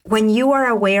When you are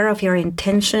aware of your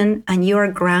intention and you are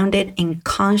grounded in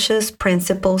conscious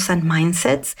principles and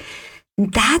mindsets,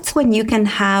 that's when you can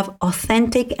have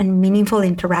authentic and meaningful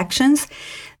interactions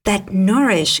that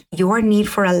nourish your need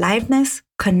for aliveness,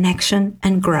 connection,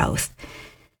 and growth.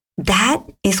 That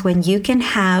is when you can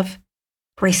have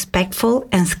respectful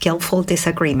and skillful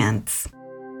disagreements.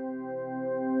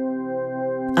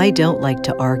 I don't like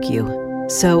to argue,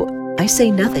 so I say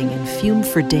nothing and fume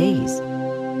for days.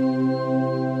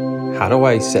 How do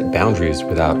I set boundaries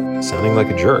without sounding like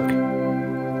a jerk?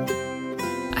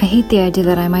 I hate the idea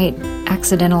that I might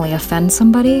accidentally offend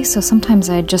somebody, so sometimes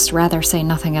I'd just rather say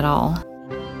nothing at all.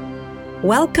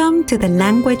 Welcome to the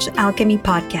Language Alchemy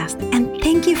Podcast, and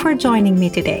thank you for joining me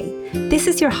today. This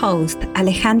is your host,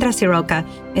 Alejandra Siroca,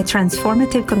 a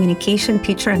transformative communication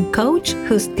teacher and coach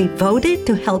who's devoted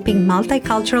to helping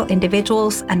multicultural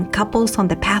individuals and couples on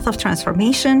the path of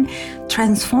transformation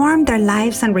transform their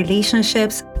lives and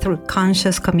relationships through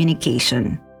conscious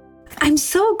communication. I'm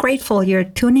so grateful you're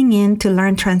tuning in to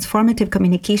learn transformative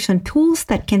communication tools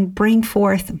that can bring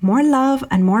forth more love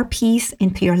and more peace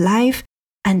into your life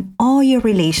and all your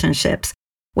relationships.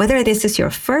 Whether this is your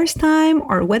first time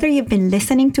or whether you've been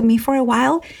listening to me for a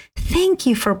while, thank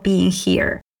you for being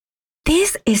here.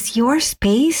 This is your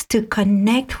space to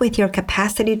connect with your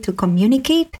capacity to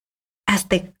communicate as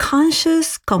the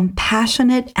conscious,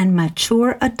 compassionate, and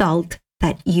mature adult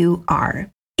that you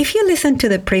are. If you listened to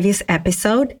the previous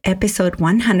episode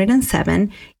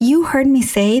 107, you heard me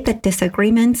say that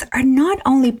disagreements are not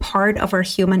only part of our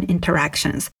human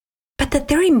interactions, but that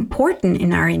they're important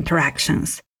in our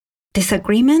interactions.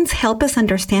 Disagreements help us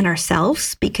understand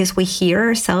ourselves because we hear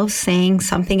ourselves saying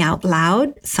something out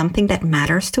loud, something that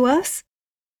matters to us.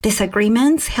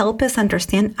 Disagreements help us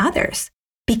understand others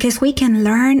because we can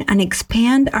learn and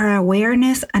expand our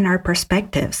awareness and our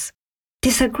perspectives.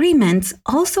 Disagreements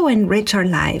also enrich our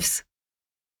lives.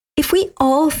 If we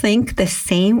all think the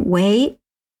same way,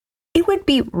 it would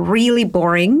be really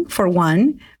boring, for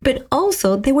one, but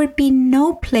also there would be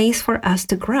no place for us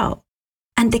to grow.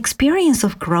 And the experience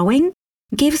of growing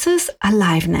gives us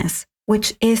aliveness,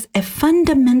 which is a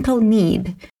fundamental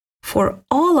need for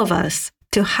all of us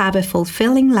to have a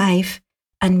fulfilling life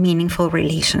and meaningful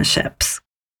relationships.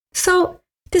 So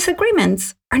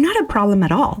disagreements are not a problem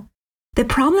at all. The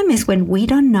problem is when we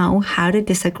don't know how to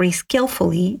disagree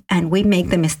skillfully and we make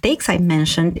the mistakes I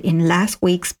mentioned in last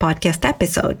week's podcast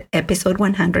episode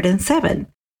 107.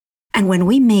 And when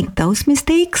we make those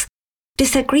mistakes,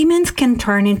 disagreements can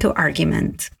turn into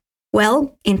arguments.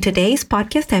 Well, in today's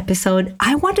podcast episode,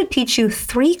 I want to teach you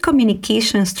 3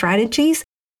 communication strategies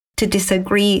to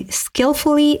disagree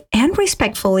skillfully and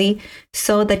respectfully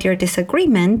so that your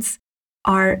disagreements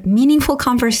are meaningful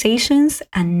conversations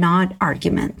and not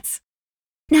arguments.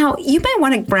 Now, you might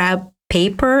want to grab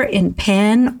paper and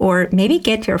pen or maybe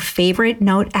get your favorite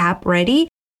note app ready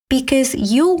because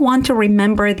you'll want to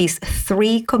remember these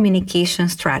 3 communication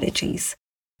strategies.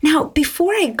 Now,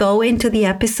 before I go into the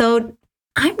episode,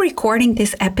 I'm recording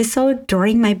this episode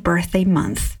during my birthday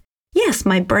month. Yes,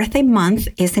 my birthday month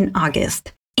is in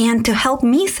August. And to help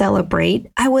me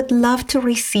celebrate, I would love to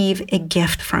receive a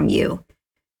gift from you.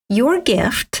 Your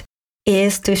gift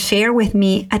is to share with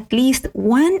me at least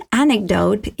one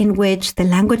anecdote in which the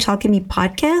Language Alchemy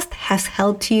podcast has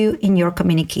helped you in your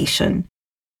communication.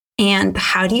 And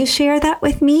how do you share that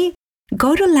with me?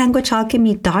 Go to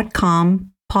languagealchemy.com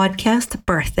podcast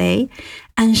birthday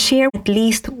and share at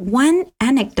least one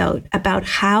anecdote about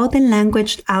how the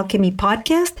Language Alchemy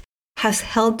podcast has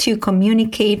helped you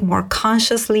communicate more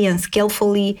consciously and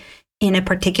skillfully in a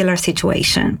particular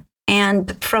situation.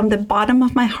 And from the bottom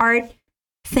of my heart,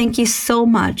 thank you so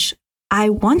much. I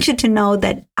want you to know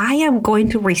that I am going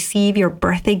to receive your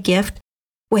birthday gift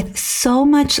with so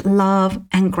much love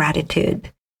and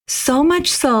gratitude. So much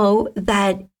so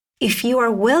that if you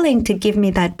are willing to give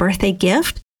me that birthday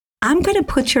gift, I'm going to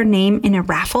put your name in a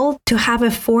raffle to have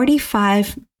a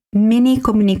 45 mini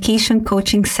communication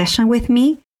coaching session with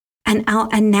me, and I'll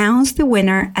announce the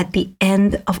winner at the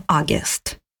end of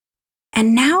August.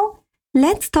 And now,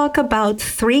 let's talk about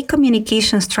 3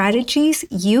 communication strategies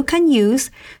you can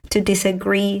use to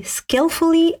disagree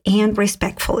skillfully and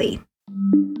respectfully.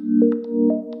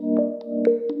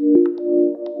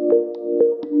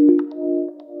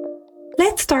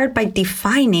 Let's start by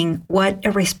defining what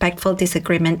a respectful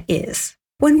disagreement is.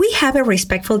 When we have a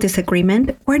respectful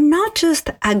disagreement, we're not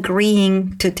just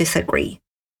agreeing to disagree.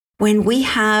 When we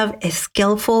have a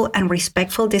skillful and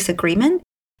respectful disagreement,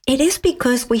 it is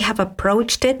because we have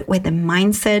approached it with a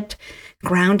mindset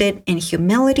grounded in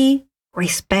humility,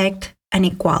 respect, and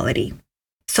equality.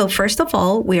 So first of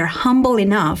all, we are humble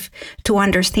enough to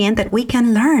understand that we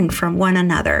can learn from one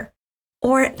another,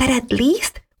 or that at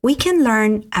least we can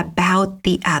learn about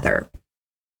the other.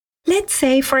 Let's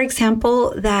say, for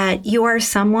example, that you are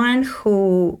someone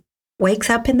who wakes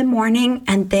up in the morning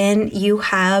and then you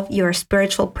have your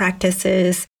spiritual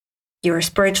practices, your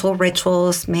spiritual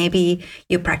rituals. Maybe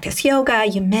you practice yoga,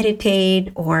 you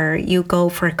meditate, or you go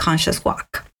for a conscious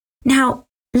walk. Now,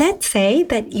 let's say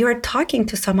that you're talking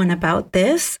to someone about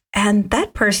this and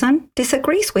that person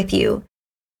disagrees with you.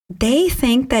 They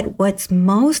think that what's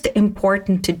most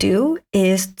important to do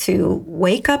is to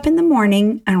wake up in the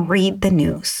morning and read the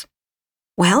news.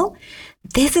 Well,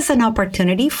 this is an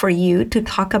opportunity for you to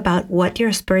talk about what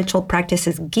your spiritual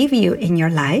practices give you in your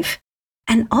life,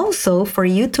 and also for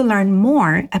you to learn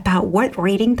more about what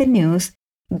reading the news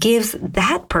gives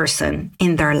that person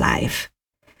in their life.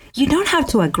 You don't have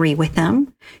to agree with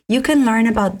them. You can learn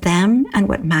about them and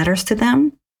what matters to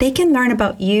them. They can learn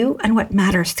about you and what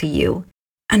matters to you.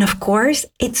 And of course,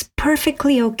 it's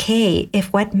perfectly okay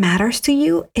if what matters to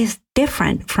you is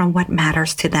different from what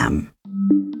matters to them.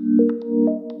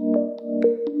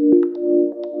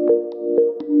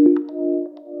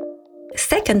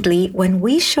 Secondly, when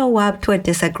we show up to a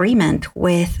disagreement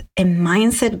with a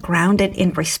mindset grounded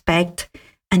in respect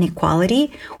and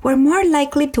equality, we're more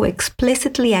likely to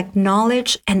explicitly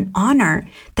acknowledge and honor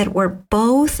that we're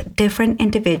both different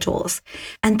individuals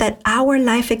and that our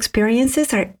life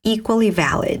experiences are equally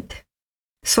valid.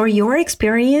 So your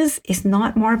experience is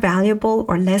not more valuable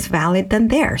or less valid than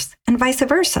theirs, and vice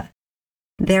versa.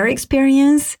 Their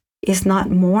experience is not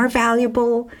more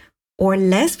valuable or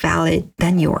less valid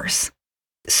than yours.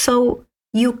 So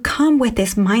you come with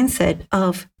this mindset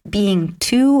of being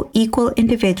two equal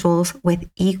individuals with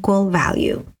equal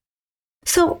value.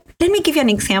 So let me give you an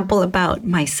example about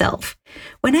myself.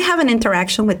 When I have an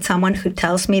interaction with someone who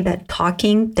tells me that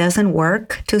talking doesn't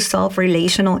work to solve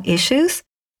relational issues,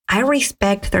 I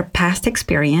respect their past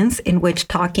experience in which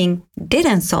talking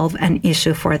didn't solve an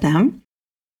issue for them.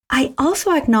 I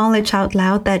also acknowledge out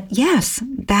loud that yes,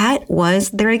 that was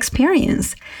their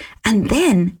experience. And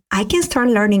then I can start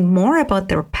learning more about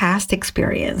their past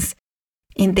experience.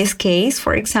 In this case,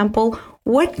 for example,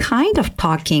 what kind of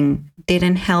talking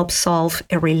didn't help solve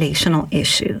a relational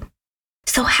issue?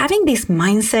 So having this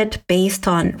mindset based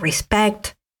on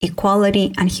respect,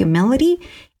 equality, and humility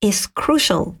is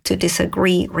crucial to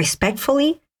disagree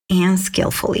respectfully and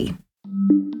skillfully.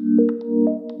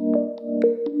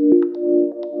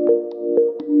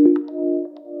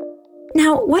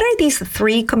 Now, what are these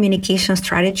 3 communication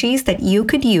strategies that you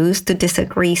could use to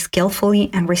disagree skillfully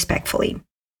and respectfully?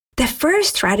 The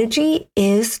first strategy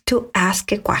is to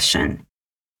ask a question.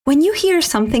 When you hear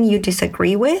something you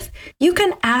disagree with, you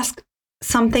can ask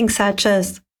something such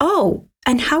as, "Oh,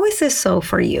 and how is this so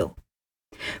for you?"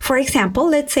 For example,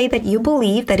 let's say that you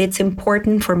believe that it's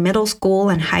important for middle school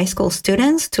and high school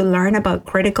students to learn about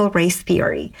critical race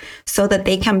theory so that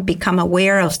they can become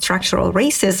aware of structural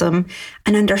racism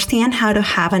and understand how to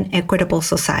have an equitable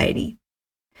society.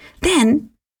 Then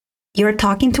you're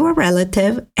talking to a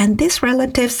relative, and this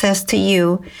relative says to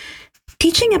you,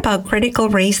 "Teaching about critical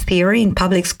race theory in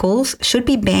public schools should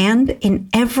be banned in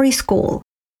every school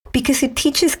because it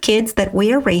teaches kids that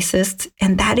we are racist,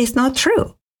 and that is not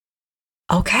true."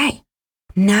 Okay,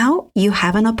 now you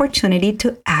have an opportunity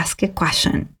to ask a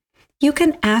question. You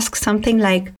can ask something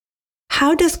like,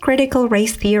 "How does critical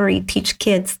race theory teach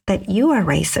kids that you are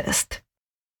racist?"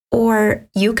 Or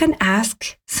you can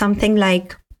ask something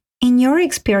like, "In your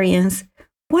experience,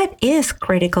 what is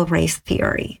critical race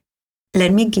theory?"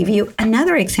 Let me give you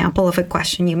another example of a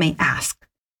question you may ask.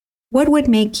 What would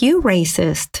make you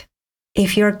racist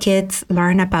if your kids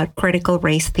learn about critical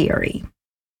race theory?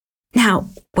 Now,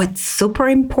 what's super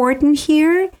important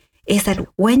here is that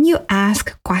when you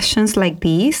ask questions like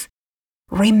these,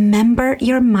 remember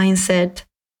your mindset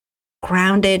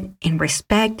grounded in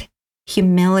respect,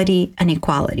 humility, and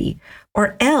equality,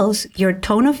 or else your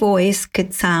tone of voice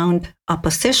could sound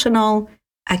oppositional,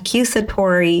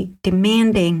 accusatory,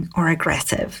 demanding, or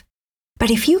aggressive.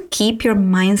 But if you keep your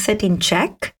mindset in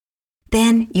check,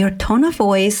 then your tone of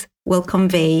voice will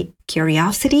convey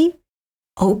curiosity,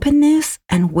 openness,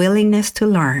 and willingness to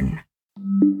learn.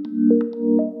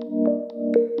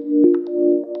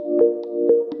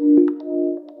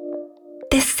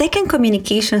 The second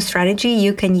communication strategy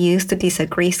you can use to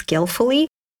disagree skillfully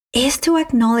is to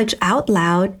acknowledge out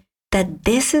loud that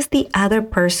this is the other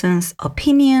person's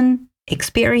opinion,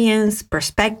 experience,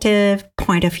 perspective,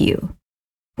 point of view.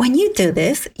 When you do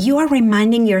this, you are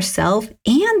reminding yourself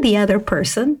and the other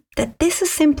person that this is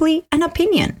simply an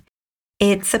opinion.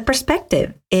 It's a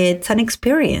perspective, it's an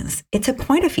experience, it's a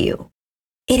point of view.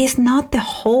 It is not the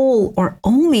whole or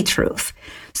only truth.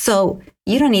 So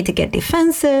you don't need to get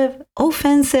defensive,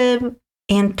 offensive,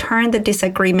 and turn the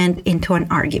disagreement into an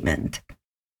argument.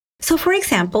 So for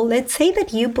example, let's say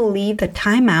that you believe that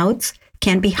timeouts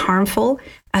can be harmful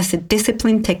as a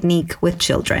discipline technique with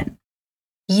children.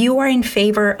 You are in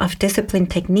favor of discipline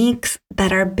techniques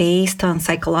that are based on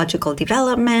psychological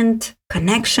development,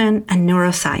 connection, and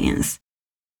neuroscience.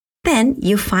 Then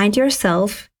you find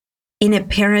yourself in a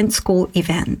parent-school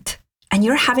event, and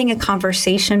you're having a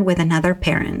conversation with another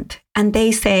parent, and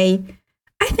they say,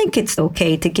 I think it's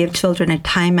okay to give children a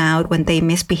timeout when they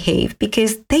misbehave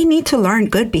because they need to learn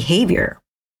good behavior.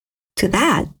 To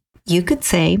that, you could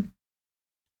say,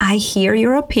 I hear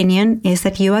your opinion is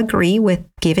that you agree with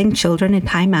giving children a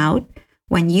timeout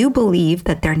when you believe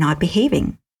that they're not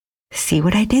behaving. See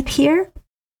what I did here?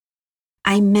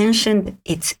 I mentioned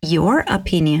it's your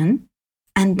opinion,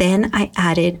 and then I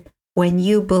added when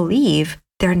you believe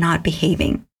they're not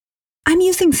behaving. I'm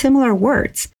using similar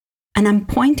words, and I'm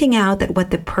pointing out that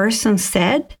what the person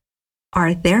said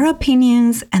are their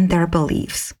opinions and their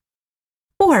beliefs.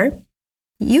 Or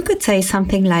you could say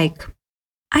something like,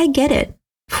 I get it.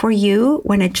 For you,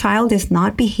 when a child is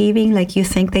not behaving like you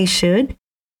think they should,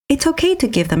 it's okay to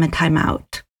give them a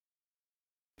timeout.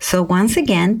 So once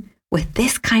again, with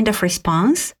this kind of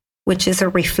response, which is a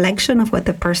reflection of what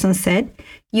the person said,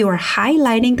 you are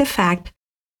highlighting the fact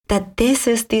that this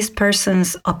is this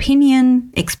person's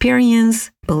opinion,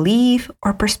 experience, belief,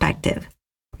 or perspective,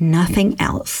 nothing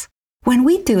else. When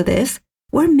we do this,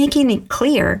 we're making it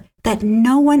clear that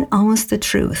no one owns the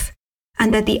truth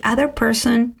and that the other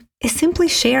person is simply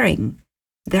sharing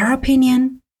their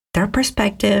opinion, their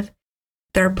perspective,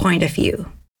 their point of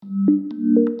view.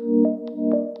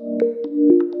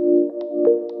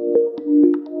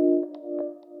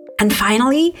 And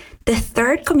finally, the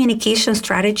third communication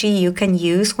strategy you can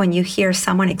use when you hear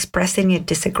someone expressing a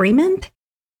disagreement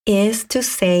is to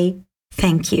say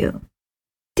thank you.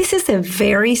 This is a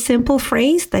very simple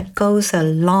phrase that goes a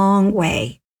long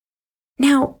way.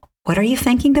 Now, what are you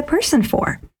thanking the person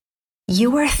for?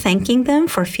 You are thanking them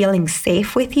for feeling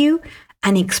safe with you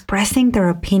and expressing their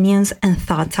opinions and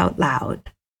thoughts out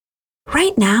loud.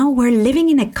 Right now, we're living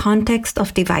in a context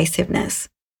of divisiveness.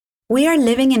 We are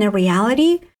living in a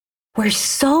reality where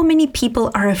so many people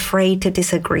are afraid to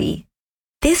disagree.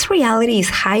 This reality is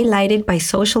highlighted by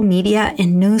social media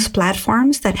and news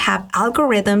platforms that have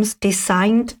algorithms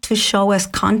designed to show us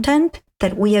content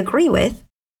that we agree with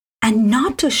and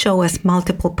not to show us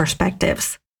multiple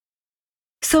perspectives.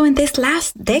 So in this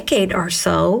last decade or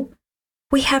so,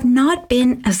 we have not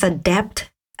been as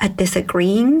adept at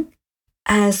disagreeing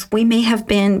as we may have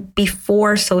been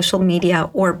before social media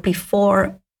or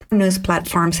before news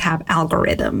platforms have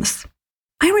algorithms.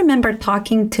 I remember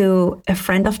talking to a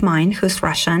friend of mine who's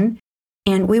Russian,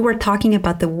 and we were talking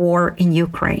about the war in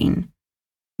Ukraine.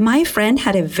 My friend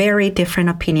had a very different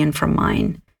opinion from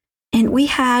mine, and we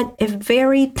had a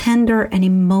very tender and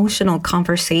emotional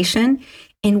conversation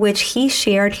in which he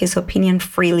shared his opinion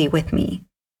freely with me.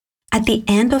 At the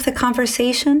end of the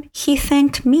conversation, he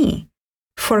thanked me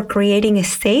for creating a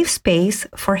safe space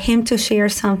for him to share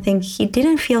something he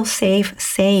didn't feel safe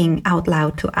saying out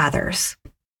loud to others.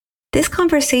 This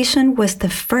conversation was the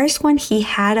first one he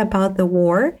had about the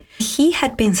war. He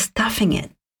had been stuffing it,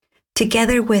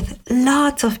 together with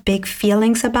lots of big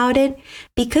feelings about it,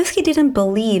 because he didn't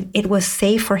believe it was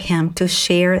safe for him to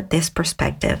share this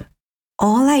perspective.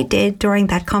 All I did during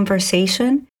that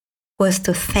conversation was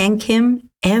to thank him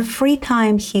every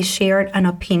time he shared an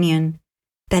opinion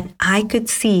that I could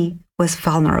see was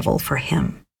vulnerable for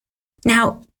him.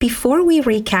 Now, before we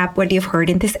recap what you've heard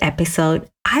in this episode,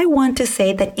 I want to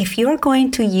say that if you're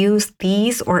going to use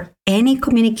these or any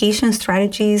communication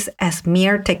strategies as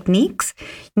mere techniques,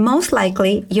 most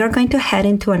likely you're going to head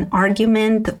into an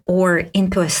argument or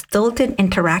into a stilted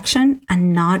interaction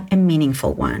and not a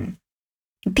meaningful one.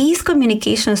 These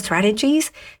communication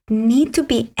strategies need to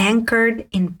be anchored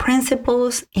in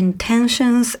principles,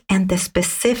 intentions, and the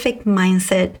specific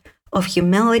mindset of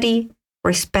humility,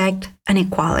 respect, and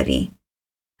equality.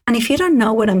 And if you don't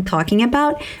know what I'm talking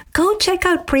about, go check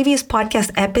out previous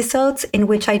podcast episodes in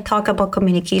which I talk about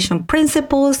communication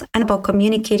principles and about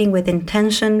communicating with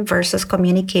intention versus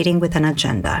communicating with an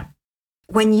agenda.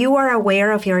 When you are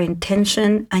aware of your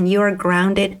intention and you are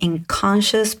grounded in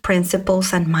conscious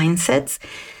principles and mindsets,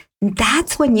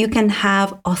 that's when you can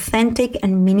have authentic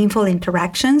and meaningful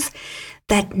interactions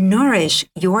that nourish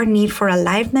your need for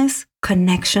aliveness,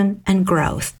 connection, and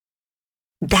growth.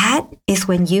 That is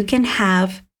when you can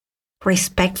have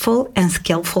respectful and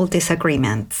skillful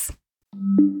disagreements.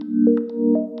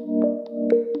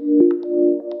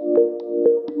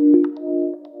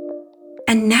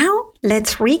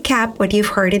 let's recap what you've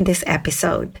heard in this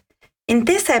episode. In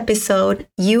this episode,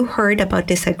 you heard about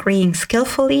disagreeing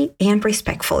skillfully and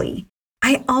respectfully.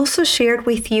 I also shared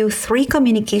with you 3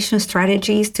 communication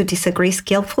strategies to disagree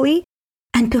skillfully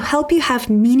and to help you have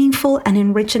meaningful and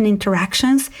enriching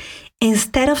interactions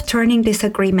instead of turning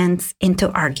disagreements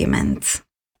into arguments.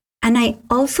 And I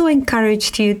also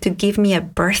encouraged you to give me a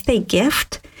birthday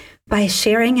gift by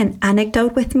sharing an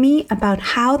anecdote with me about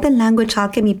how the Language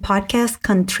Alchemy podcast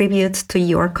contributes to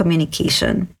your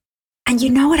communication. And you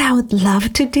know what I would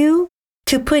love to do?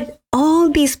 To put all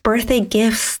these birthday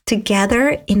gifts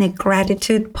together in a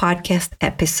gratitude podcast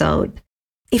episode.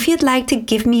 If you'd like to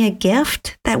give me a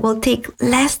gift that will take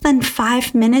less than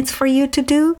 5 minutes for you to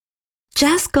do,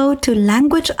 just go to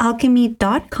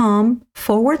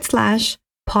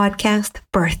languagealchemy.com/podcast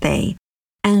birthday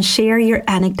and share your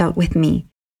anecdote with me.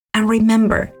 And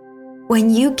remember, when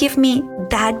you give me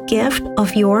that gift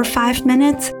of your 5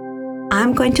 minutes,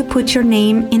 I'm going to put your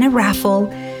name in a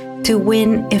raffle to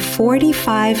win a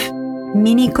 45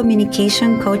 mini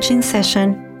communication coaching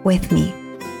session with me.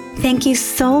 Thank you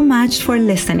so much for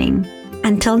listening.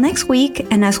 Until next week,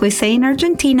 and as we say in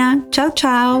Argentina, ciao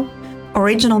ciao.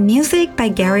 Original music by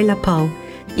Gary Lapo.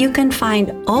 You can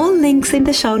find all links in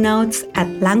the show notes at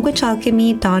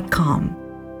languagealchemy.com.